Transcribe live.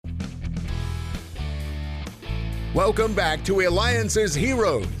Welcome back to Alliance's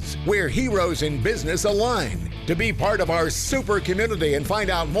Heroes, where heroes in business align. To be part of our super community and find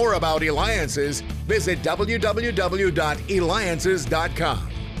out more about Alliances, visit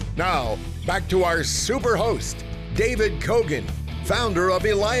www.alliances.com. Now, back to our super host, David Kogan, founder of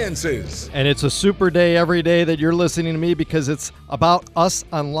Alliances. And it's a super day every day that you're listening to me, because it's about us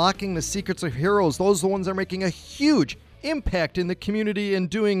unlocking the secrets of heroes. Those are the ones that are making a huge impact in the community and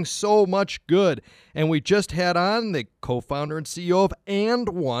doing so much good. And we just had on the co-founder and CEO of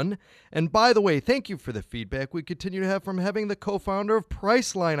And1. And by the way, thank you for the feedback we continue to have from having the co-founder of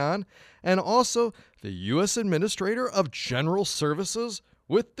Priceline on, and also the U.S. Administrator of General Services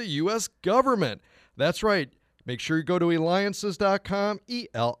with the U.S. government. That's right. Make sure you go to alliances.com,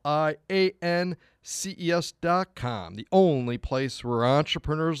 ELIANCES.com, the only place where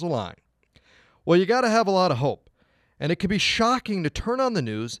entrepreneurs align. Well, you got to have a lot of hope. And it can be shocking to turn on the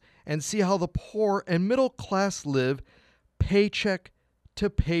news and see how the poor and middle class live paycheck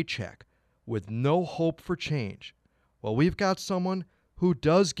to paycheck with no hope for change. Well, we've got someone who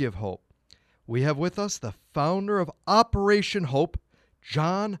does give hope. We have with us the founder of Operation Hope,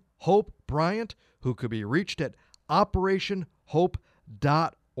 John Hope Bryant, who could be reached at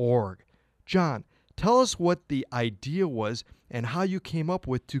operationhope.org. John, tell us what the idea was and how you came up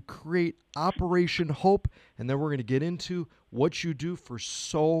with to create Operation Hope, and then we're going to get into what you do for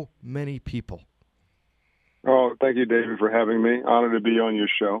so many people. Oh, thank you, David, for having me. Honored to be on your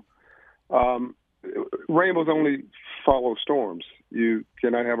show. Rainbows only follow storms. You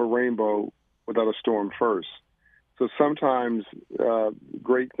cannot have a rainbow without a storm first. So sometimes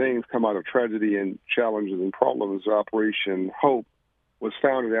great things come out of tragedy and challenges and problems. Operation Hope was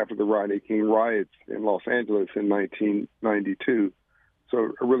founded after the Rodney King riots in Los Angeles in 1992.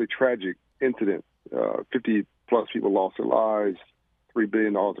 So a really tragic incident. 50-plus people lost their lives, $3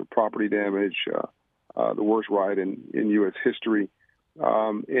 billion of property damage, the worst riot in U.S. history.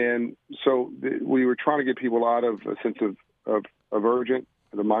 And so we were trying to get people out of a sense of urgent,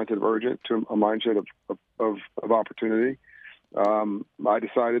 the mindset of urgent, to a mindset of opportunity. I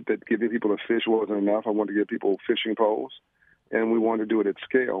decided that giving people a fish wasn't enough. I wanted to give people fishing poles, and we wanted to do it at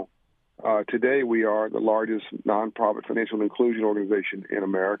scale. Today, we are the largest nonprofit financial inclusion organization in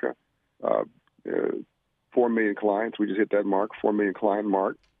America. 4 million clients. We just hit that mark, 4 million client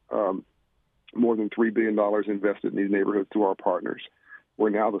mark. More than $3 billion invested in these neighborhoods through our partners. We're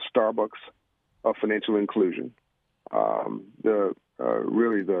now the Starbucks of financial inclusion.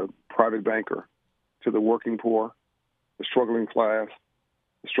 Really the private banker to the working poor, the struggling class,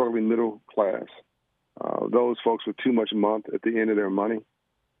 the struggling middle class, those folks with too much month at the end of their money,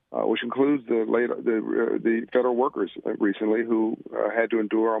 which includes the federal workers recently who had to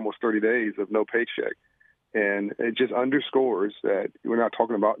endure almost 30 days of no paycheck. And it just underscores that we're not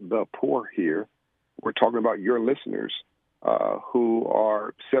talking about the poor here. We're talking about your listeners who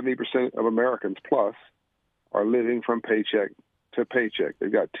are 70% of Americans plus are living from paycheck to paycheck.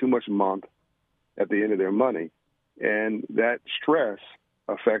 They've got too much month at the end of their money. And that stress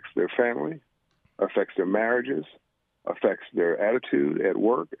affects their family, affects their marriages, affects their attitude at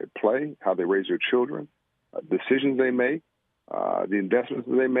work, at play, how they raise their children, decisions they make, the investments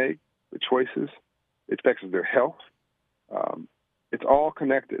that they make, the choices. It affects their health. It's all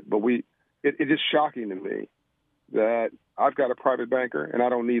connected. But it's just shocking to me that I've got a private banker and I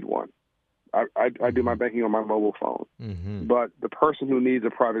don't need one. I do my banking on my mobile phone. Mm-hmm. But the person who needs a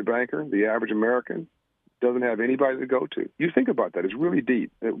private banker, the average American, doesn't have anybody to go to. You think about that. It's really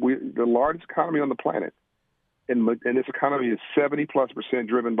deep. The largest economy on the planet, and this economy is 70+%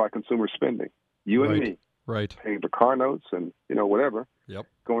 driven by consumer spending. You and me. Right. Paying for car notes and, whatever. Yep.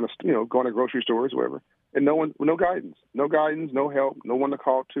 Going to grocery stores, whatever. And no guidance, no help, no one to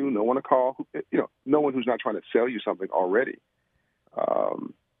call to, no one to call, no one who's not trying to sell you something already.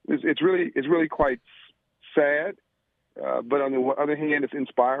 It's really quite sad. But on the other hand, it's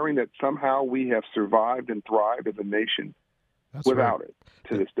inspiring that somehow we have survived and thrived as a nation without it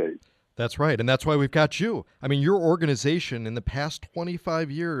to this date. That's right. And that's why we've got you. I mean, your organization in the past 25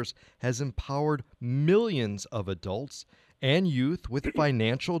 years has empowered millions of adults and youth with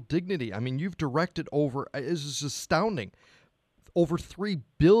financial dignity. I mean, you've directed this is astounding, over $3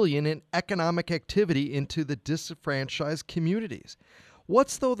 billion in economic activity into the disenfranchised communities.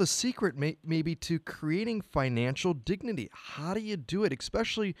 What's, though, the secret maybe to creating financial dignity? How do you do it,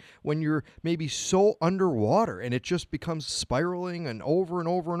 especially when you're maybe so underwater and it just becomes spiraling and over and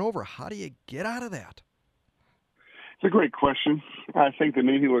over and over? How do you get out of that? It's a great question. I think that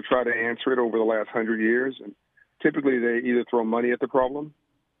many people have tried to answer it over the last 100 years, and typically they either throw money at the problem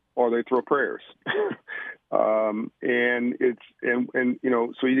or they throw prayers. And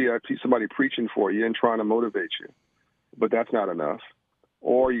so you got somebody preaching for you and trying to motivate you, but that's not enough.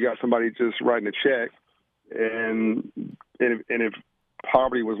 Or you got somebody just writing a check, and if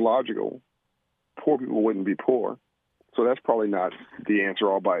poverty was logical, poor people wouldn't be poor. So that's probably not the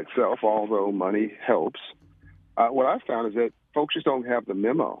answer all by itself, although money helps. What I found is that folks just don't have the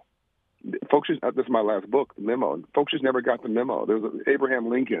memo. This is my last book, The Memo. Folks just never got the memo. There was Abraham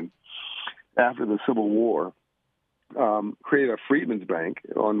Lincoln, after the Civil War, created a Freedmen's Bank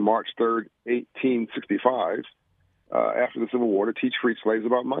on March 3rd, 1865, after the Civil War, to teach freed slaves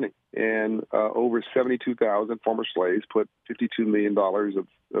about money. And over 72,000 former slaves put $52 million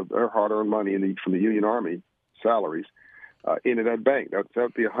of their hard-earned money from the Union Army salaries into that bank. That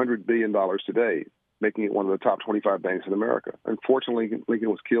would be $100 billion today, making it one of the top 25 banks in America. Unfortunately, Lincoln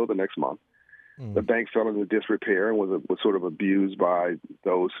was killed the next month. The bank fell into disrepair and was sort of abused by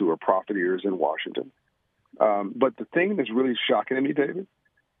those who are profiteers in Washington. But the thing that's really shocking to me, David,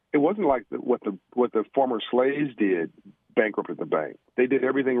 it wasn't like what the former slaves did bankrupted the bank. They did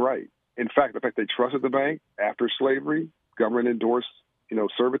everything right. In fact, the fact they trusted the bank after slavery, government endorsed,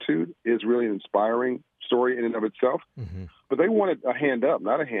 servitude, is really an inspiring story in and of itself. Mm-hmm. But they wanted a hand up,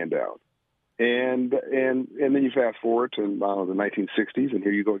 not a handout. And then you fast forward to the 1960s, and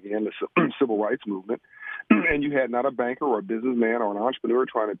here you go again, the civil rights movement. And you had not a banker or a businessman or an entrepreneur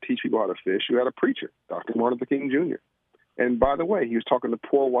trying to teach people how to fish. You had a preacher, Dr. Martin Luther King Jr. And by the way, he was talking to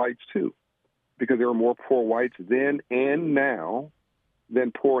poor whites too, because there were more poor whites then and now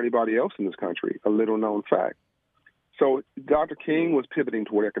than poor anybody else in this country, a little known fact. So Dr. King was pivoting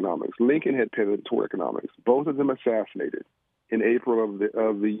toward economics. Lincoln had pivoted toward economics. Both of them assassinated in April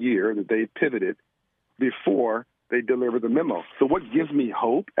of the year that they pivoted before they delivered the memo. So what gives me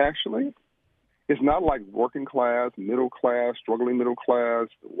hope, actually, it's not like working class, middle class, struggling middle class,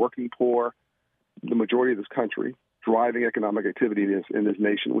 working poor, the majority of this country, driving economic activity in this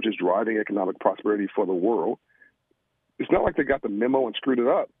nation, which is driving economic prosperity for the world. It's not like they got the memo and screwed it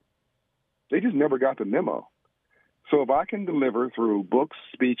up. They just never got the memo. So if I can deliver through books,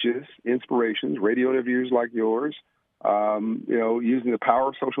 speeches, inspirations, radio interviews like yours, using the power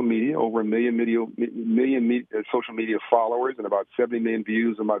of social media, over a million social media followers and about 70 million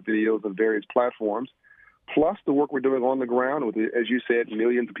views of my videos on various platforms, plus the work we're doing on the ground with, as you said,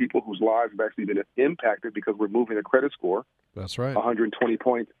 millions of people whose lives have actually been impacted because we're moving a credit score. That's right. 120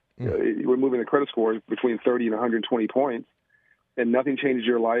 points. We're moving a credit score between 30 and 120 points. And nothing changes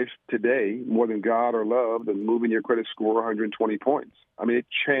your life today more than God or love than moving your credit score 120 points. I mean, it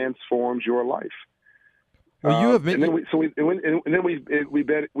transforms your life. Well, you have been, and then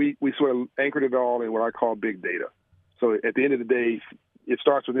we sort of anchored it all in what I call big data. So at the end of the day, it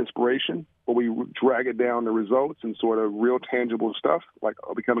starts with inspiration, but we drag it down to results and sort of real tangible stuff like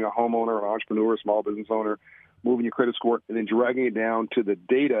becoming a homeowner, an entrepreneur, a small business owner, moving your credit score, and then dragging it down to the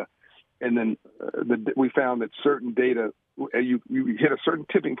data. And then we found that certain data, you hit a certain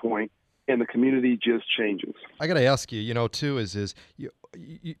tipping point, and the community just changes. I got to ask you, too, is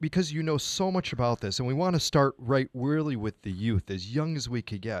because you know so much about this, and we want to start really with the youth, as young as we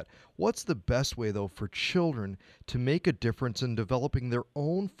could get. What's the best way, though, for children to make a difference in developing their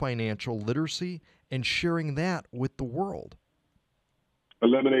own financial literacy and sharing that with the world? A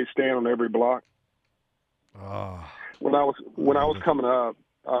lemonade stand on every block. When I was coming up,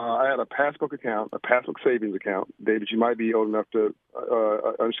 I had a passbook account, a passbook savings account. David, you might be old enough to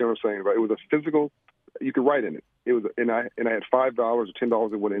understand what I'm saying. But it was a physical. You could write in it. It was, and I had $5 or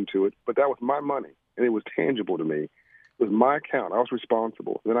 $10 that went into it. But that was my money, and it was tangible to me. It was my account. I was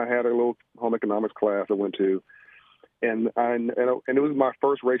responsible. Then I had a little home economics class I went to, and it was my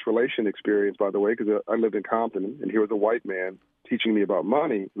first race relation experience, by the way, because I lived in Compton, and here was a white man teaching me about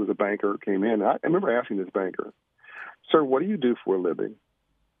money. He was a banker, came in. I remember asking this banker, "Sir, what do you do for a living?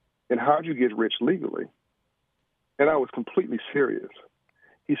 And how'd you get rich legally?" And I was completely serious.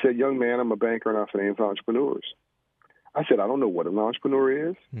 He said, "Young man, I'm a banker and I finance entrepreneurs." I said, "I don't know what an entrepreneur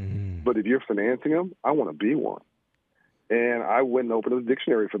is, but if you're financing them, I want to be one." And I went and opened a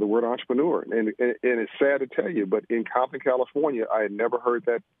dictionary for the word entrepreneur. And it's sad to tell you, but in Compton, California, I had never heard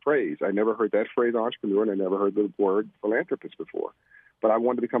that phrase. I never heard that phrase entrepreneur, and I never heard the word philanthropist before. But I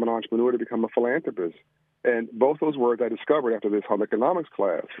wanted to become an entrepreneur to become a philanthropist. And both those words I discovered after this home economics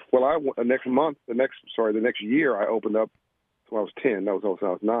class. Well, the next year I opened up, when I was 10, that was when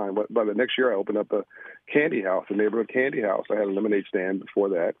I was 9, but by the next year I opened up a candy house, a neighborhood candy house. I had a lemonade stand before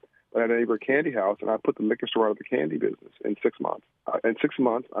that. I had a neighborhood candy house, and I put the liquor store out of the candy business in 6 months. In 6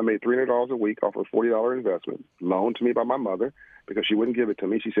 months, I made $300 a week off of a $40 investment, loaned to me by my mother because she wouldn't give it to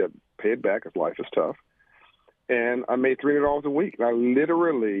me. She said, "Pay it back because life is tough." And I made $300 a week. And I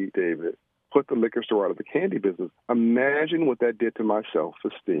literally, David, put the liquor store out of the candy business. Imagine what that did to my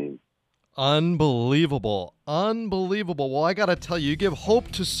self-esteem. Unbelievable. Unbelievable. Well, I got to tell you give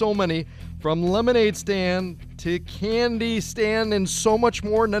hope to so many, from lemonade stand to candy stand and so much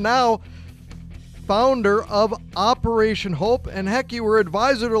more. And now, founder of Operation Hope, and heck, you were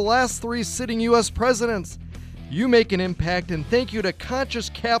advisor to the last 3 sitting U.S. presidents. You make an impact, and thank you to Conscious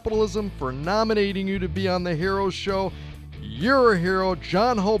Capitalism for nominating you to be on the Heroes Show. You're a hero,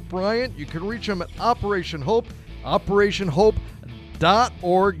 John Hope Bryant. You can reach him at Operation Hope,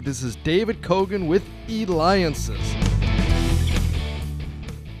 operationhope.org. This is David Kogan with Eliances.